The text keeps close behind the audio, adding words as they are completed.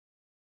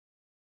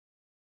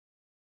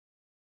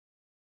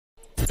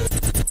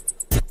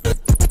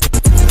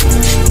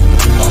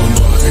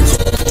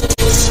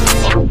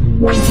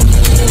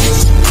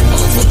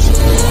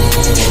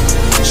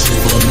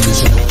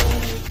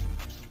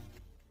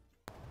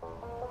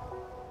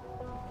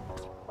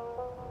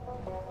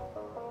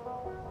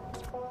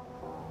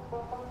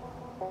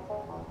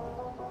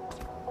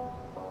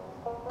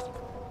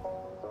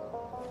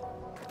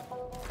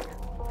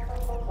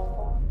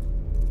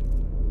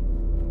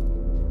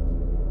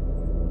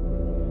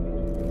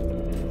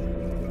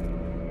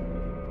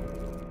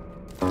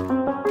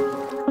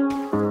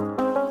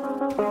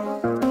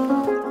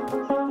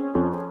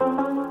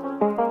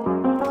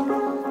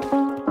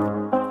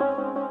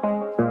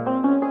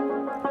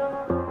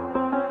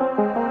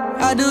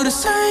I do the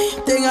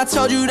same thing I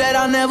told you that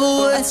I never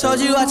would. I told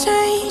you I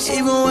changed,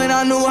 even when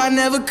I knew I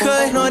never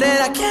could. Know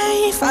that I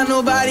can't find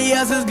nobody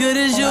else as good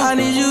as you. I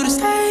need you to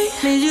stay,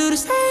 need you to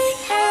stay.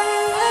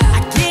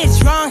 I get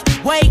drunk,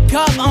 wake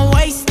up, I'm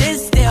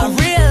wasted still. I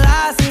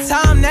realize the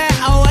time that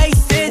I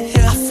wasted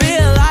here. I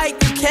feel like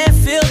you can't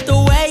feel the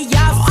way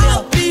I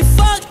feel. I'll be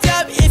fucked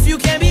up if you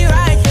can't be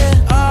right here.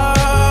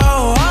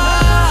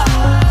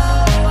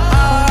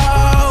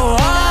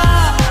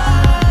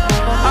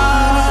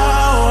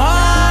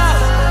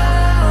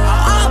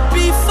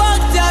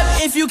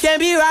 You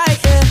can't be right,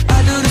 yeah. I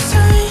do the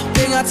same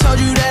thing I told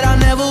you that I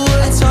never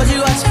would. I told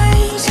you I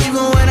changed, even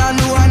when I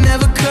knew I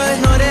never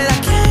could. Know that I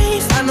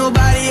can't find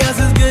nobody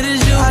else as good as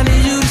you. I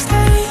need you to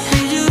stay,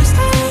 need you to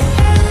stay.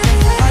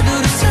 I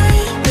do the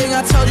same thing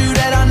I told you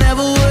that I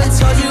never would. I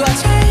told you I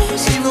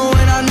changed, even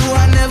when I knew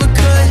I never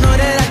could. Know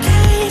that I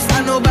can't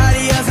find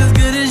nobody else as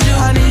good as you.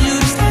 I need you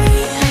to stay,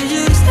 need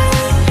you to stay.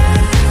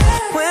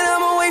 When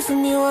I'm away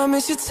from you, I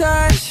miss your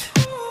touch.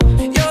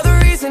 You're the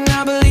reason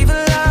I believe in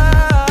love.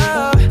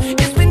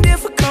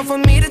 For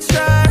me to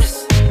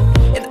trust,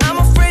 and I'm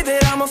afraid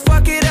that I'ma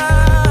fuck it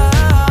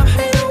up.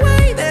 Ain't no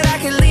way that I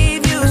can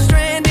leave you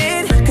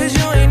stranded, cause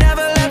you ain't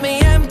never left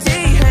me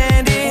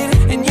empty-handed.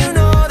 And you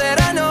know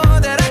that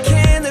I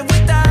can't live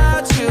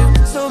without you.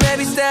 So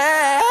baby,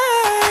 stay.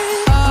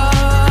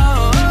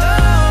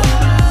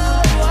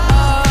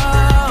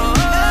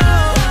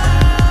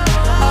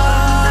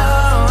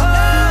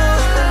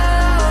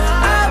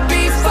 I'd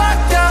be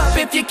fucked up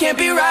if you can't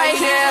be right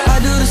here. I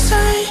do the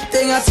same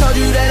thing I told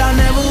you that I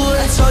never would.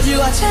 I told you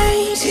I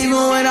changed,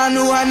 even when I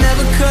knew I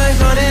never could.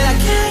 Know that I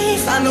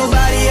can't find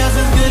nobody else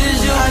as good as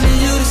you. I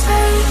need you to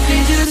stay,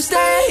 need you to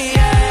stay,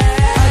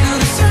 yeah. I do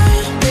the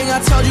same thing I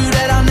told you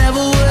that I never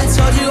would. I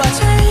told you I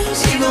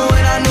changed, even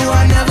when I knew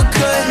I never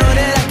could. Know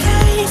that I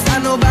can't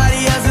find nobody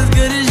else as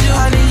good as you.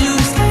 I need you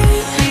to stay,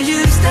 need you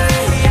to stay,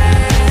 yeah.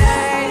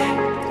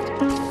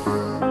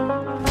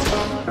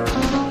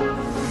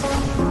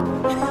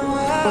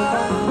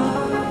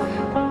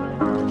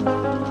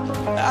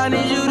 I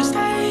need you to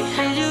stay,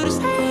 need you to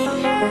stay.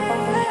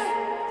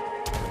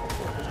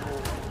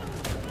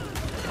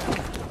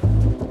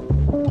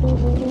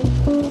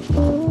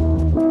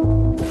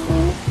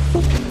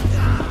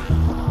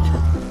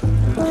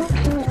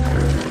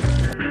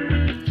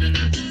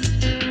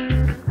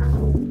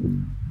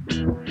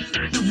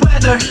 The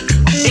weather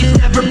is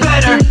never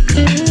better.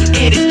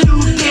 It is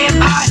too damn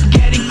hot,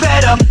 getting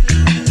fed up.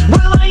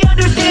 Well, I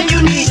understand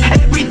you need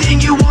everything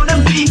you wanna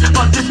be,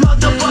 but this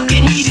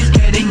motherfucking heat is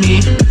getting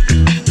me.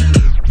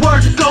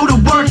 Work, go to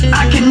work,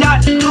 I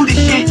cannot do this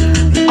shit.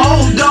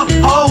 Hold up,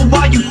 oh,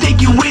 why you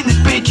think you win this,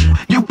 bitch?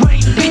 You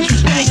ain't, bitch, you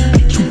stank,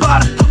 bitch, you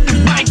bought a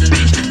fucking rank,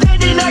 bitch.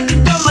 Standing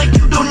acting dumb like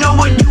you don't know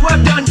what you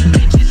have done.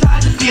 Bitch, it's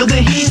hot, feel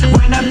the heat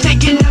when I'm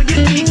taking out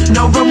your teeth.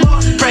 No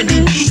remorse,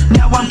 Freddy B,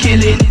 now I'm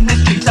killing in the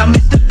streets. I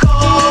miss the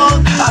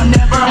cold, I'm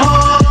never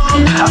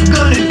home. I'm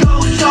gonna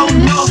go, so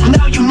no,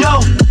 now you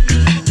know.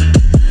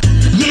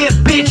 Yeah,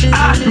 bitch,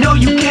 I know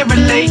you can't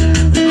relate.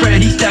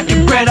 Freddy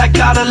stacking bread, I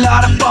got a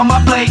lot up on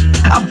my plate.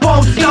 I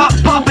won't stop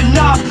popping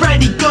off,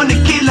 Freddy gonna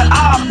kill her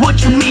off.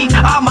 What you mean,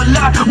 I'm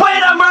alive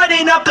when I'm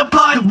riding up the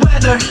block. The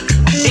weather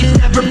is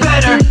never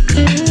better.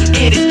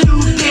 It is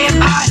too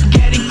damn hot,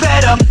 getting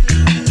fed up.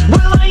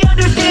 Well, I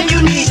understand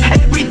you need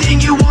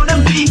everything you wanna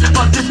be,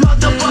 but this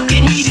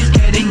motherfucking heat is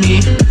getting me.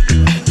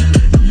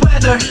 The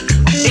weather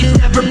is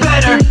never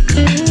better.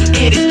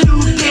 It is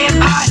too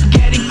damn hot,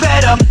 getting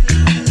fed up.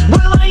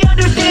 Well, I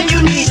understand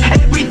you need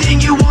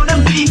everything you wanna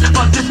be,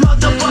 but this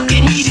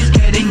motherfucking heat is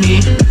getting me.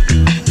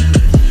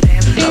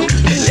 Damn so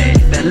silly,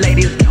 the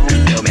ladies don't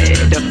feel me.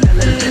 The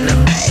fellas in the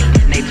back,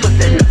 and they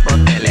twisting up for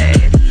silly.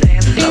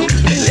 Damn so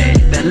silly,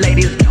 the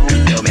ladies don't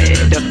feel me.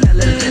 The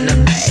fellas in the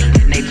back,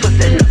 and they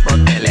twisting up for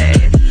silly.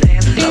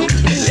 Damn so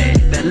silly,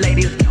 the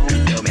ladies don't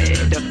feel me.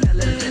 The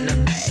fellas in the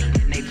back,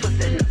 and they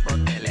twisting up for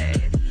silly.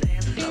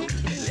 Damn so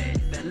silly,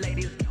 the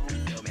ladies don't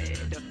feel me.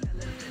 The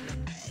fellas in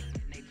the back,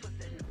 and they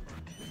twisting up for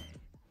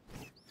silly.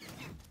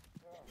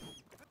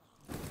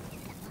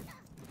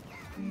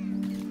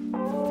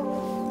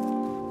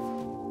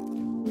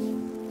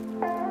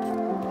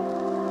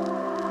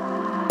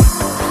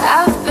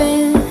 I've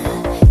been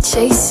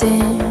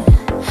chasing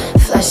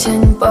flesh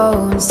and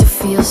bones to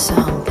feel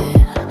something.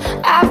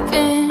 I've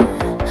been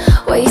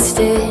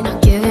wasted,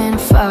 not giving a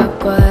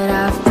fuck what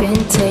I've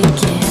been taking.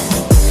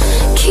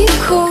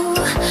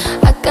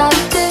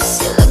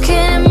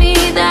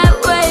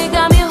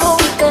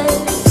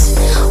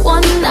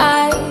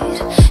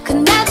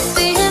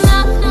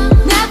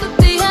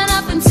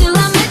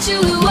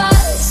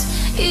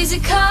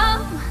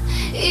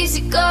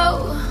 easy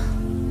go.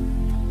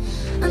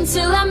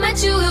 Until I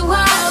met you, it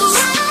was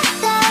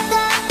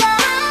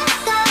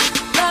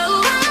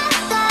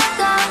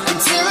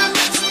until I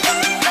met you,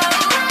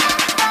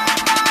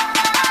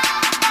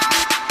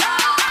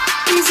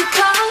 easy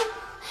come,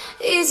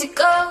 easy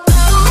go.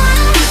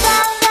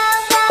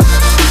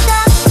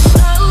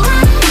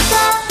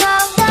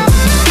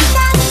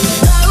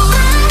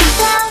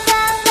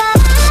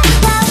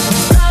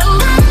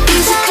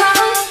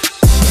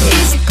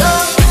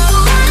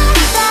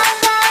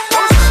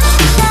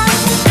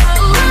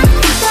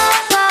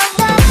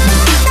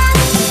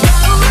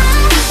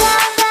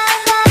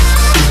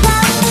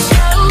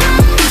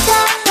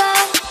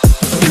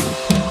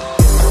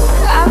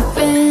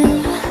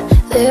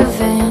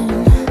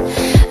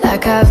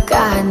 I've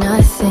got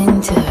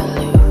nothing to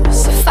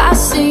lose. If I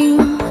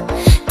seem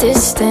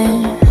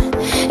distant,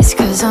 it's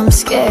 'cause I'm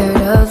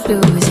scared of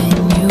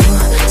losing you.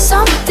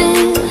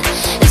 Something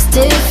is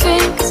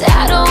different, 'cause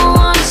I don't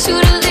want you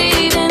to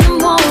leave in the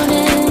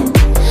morning.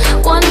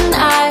 One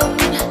night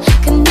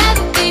can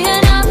never be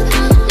enough,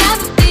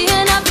 never be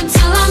enough.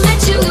 Until I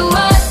met you, it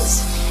was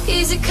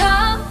easy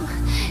come,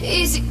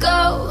 easy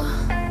go.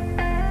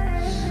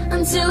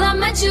 Until I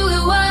met you,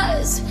 it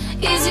was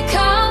easy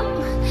come,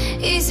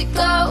 easy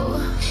go.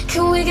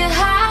 Can we get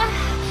high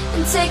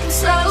and take it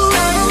slow?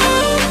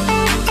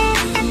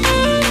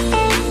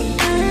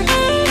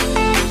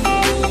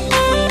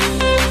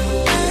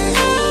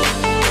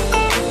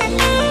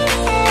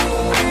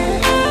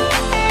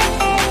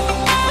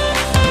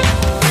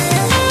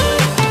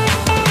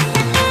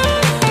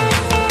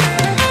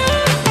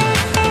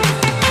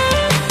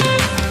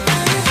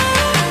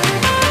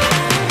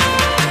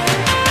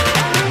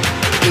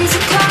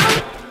 Easy come,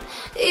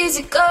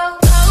 easy go.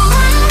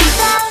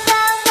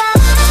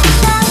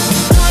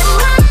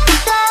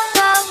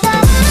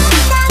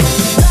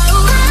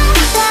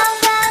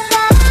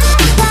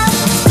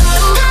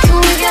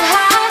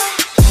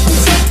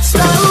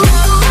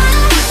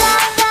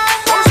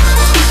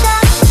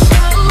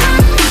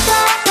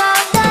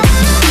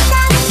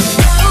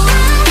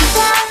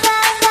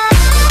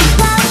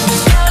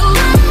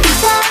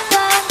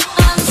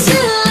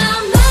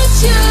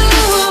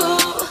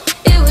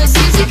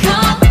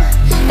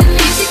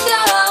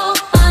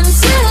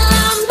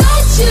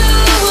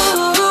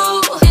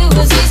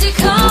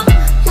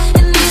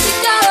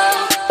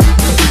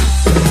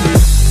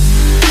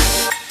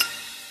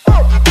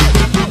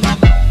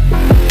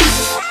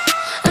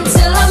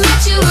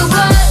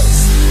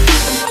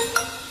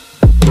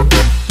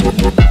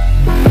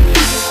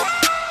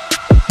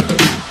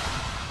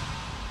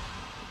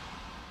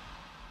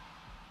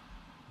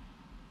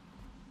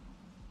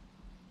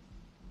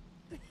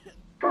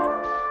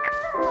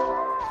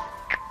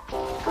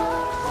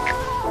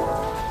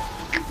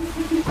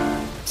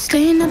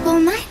 Staying up all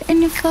night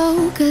and you're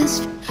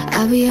focused.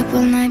 I'll be up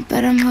all night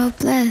but I'm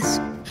hopeless.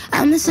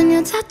 I'm missing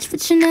your touch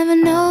but you never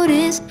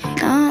notice.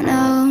 Oh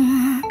no,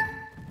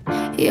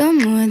 you're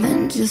more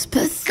than just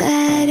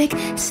pathetic,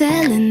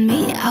 selling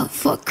me out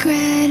for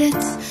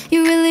credits.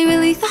 You really,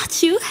 really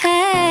thought you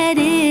had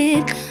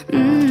it.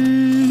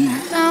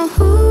 Now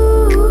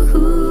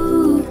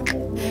who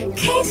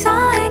case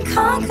I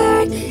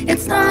conquered,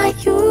 it's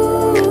not you.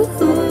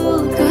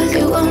 'Cause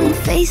you won't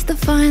face the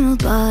final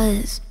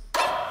buzz.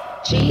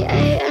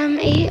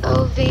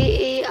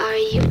 G-A-M-E-O-V-E,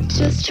 are you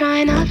just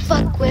trying to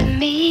fuck with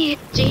me?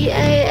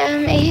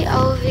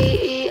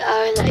 G-A-M-E-O-V-E,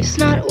 our life's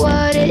not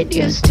what it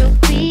used to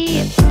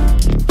be.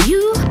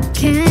 You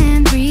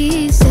can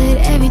reset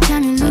every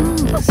time you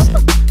lose.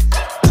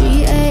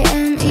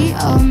 G-A-M-E,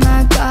 oh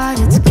my god,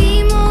 it's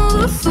game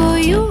over for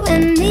you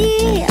and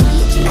me.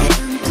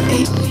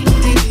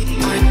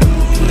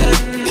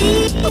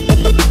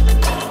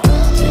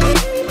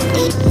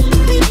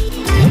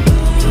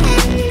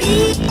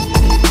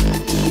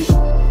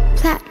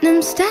 Platinum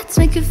stats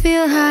make you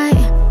feel high.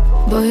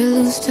 Boy, you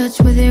lose touch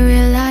with your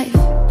real life.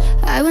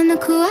 I wanna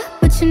cool up,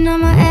 but you're not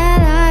my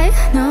ally.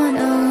 No,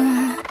 no.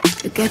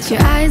 You got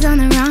your eyes on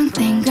the wrong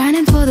thing,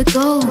 grinding for the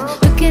gold,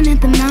 looking at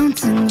the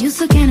mountain you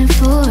still can't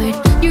afford.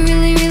 You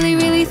really, really,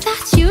 really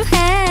thought you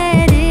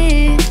had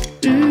it.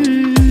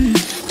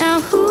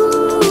 Now who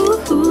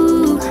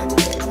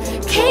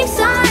caves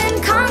on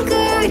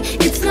conquered,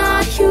 it's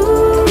not you.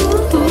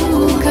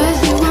 'Cause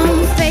you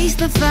won't face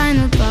the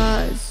final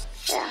boss.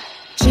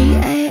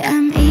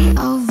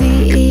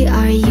 G-A-M-E-O-V-E,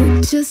 are you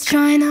just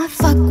trying to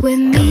fuck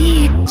with me?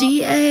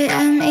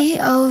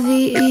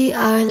 G-A-M-E-O-V-E,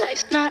 our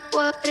life's not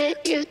what it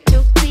used to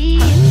be.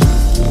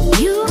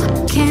 You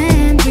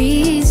can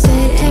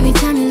reset every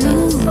time you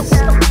lose.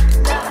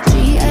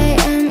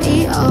 G-A-M-E,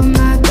 oh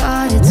my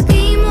god, it's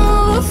game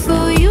over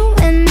for you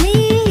and me.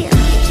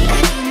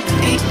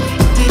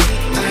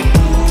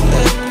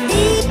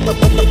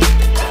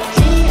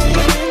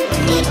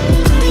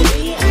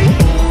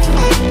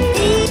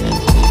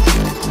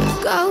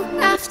 Go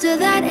after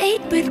that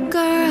 8-bit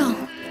girl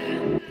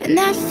in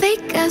that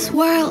fake-ass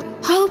world.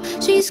 Hope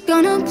she's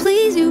gonna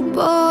please you,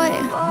 boy.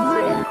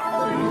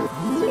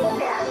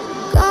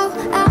 Go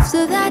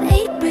after that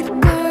 8-bit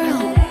girl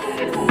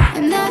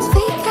in that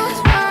fake-ass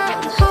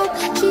world. Hope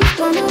she's